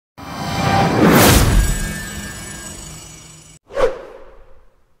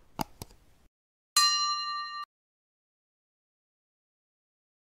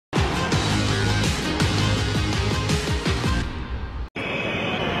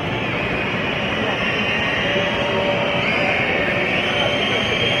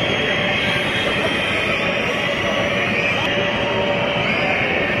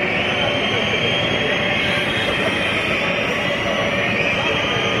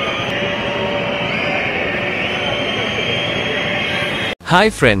Hi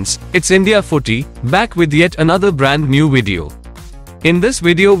friends, it's India Footy, back with yet another brand new video. In this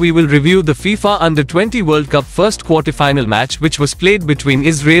video we will review the FIFA Under-20 World Cup first quarterfinal match which was played between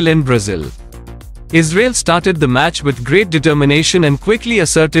Israel and Brazil. Israel started the match with great determination and quickly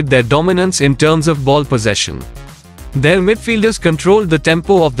asserted their dominance in terms of ball possession. Their midfielders controlled the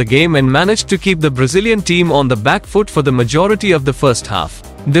tempo of the game and managed to keep the Brazilian team on the back foot for the majority of the first half.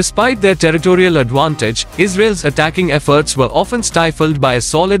 Despite their territorial advantage, Israel's attacking efforts were often stifled by a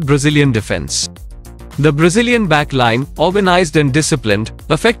solid Brazilian defense. The Brazilian back line, organized and disciplined,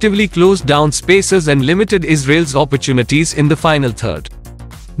 effectively closed down spaces and limited Israel's opportunities in the final third.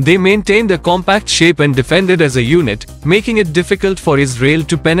 They maintained a compact shape and defended as a unit, making it difficult for Israel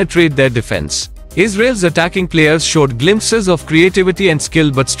to penetrate their defense. Israel's attacking players showed glimpses of creativity and skill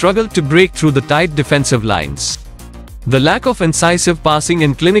but struggled to break through the tight defensive lines. The lack of incisive passing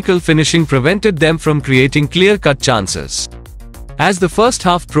and clinical finishing prevented them from creating clear-cut chances. As the first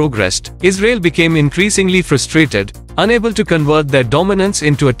half progressed, Israel became increasingly frustrated, unable to convert their dominance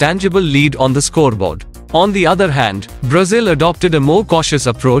into a tangible lead on the scoreboard. On the other hand, Brazil adopted a more cautious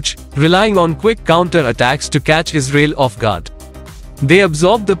approach, relying on quick counter-attacks to catch Israel off guard. They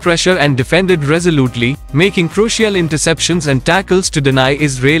absorbed the pressure and defended resolutely, making crucial interceptions and tackles to deny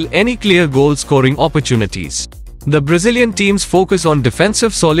Israel any clear goal-scoring opportunities. The Brazilian team's focus on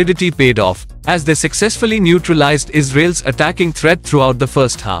defensive solidity paid off, as they successfully neutralized Israel's attacking threat throughout the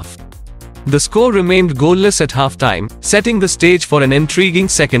first half. The score remained goalless at halftime, setting the stage for an intriguing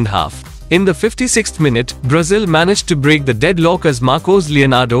second half. In the 56th minute, Brazil managed to break the deadlock as Marcos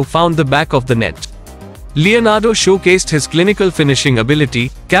Leonardo found the back of the net. Leonardo showcased his clinical finishing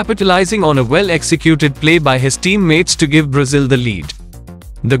ability, capitalizing on a well-executed play by his teammates to give Brazil the lead.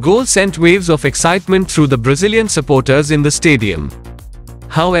 The goal sent waves of excitement through the Brazilian supporters in the stadium.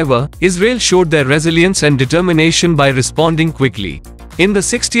 However, Israel showed their resilience and determination by responding quickly. In the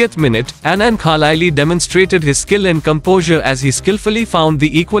 60th minute, Anand Khalili demonstrated his skill and composure as he skillfully found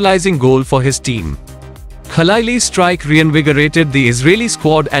the equalizing goal for his team. Khalili's strike reinvigorated the Israeli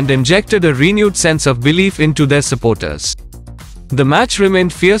squad and injected a renewed sense of belief into their supporters. The match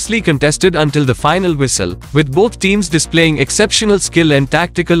remained fiercely contested until the final whistle, with both teams displaying exceptional skill and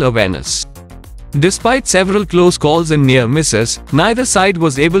tactical awareness. Despite several close calls and near misses, neither side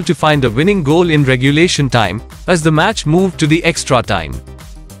was able to find a winning goal in regulation time, as the match moved to the extra time.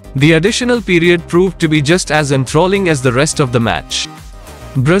 The additional period proved to be just as enthralling as the rest of the match.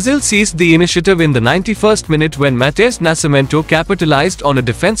 Brazil seized the initiative in the 91st minute when Matheus Nascimento capitalized on a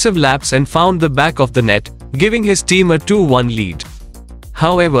defensive lapse and found the back of the net, giving his team a 2-1 lead.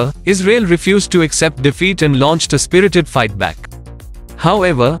 However, Israel refused to accept defeat and launched a spirited fight back.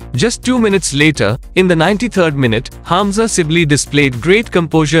 However, just 2 minutes later, in the 93rd minute, Hamza Sibli displayed great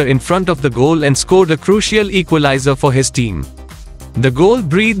composure in front of the goal and scored a crucial equalizer for his team. The goal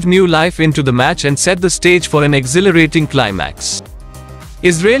breathed new life into the match and set the stage for an exhilarating climax.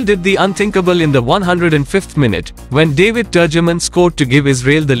 Israel did the unthinkable in the 105th minute, when David Turgeman scored to give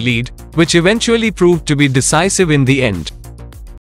Israel the lead, which eventually proved to be decisive in the end.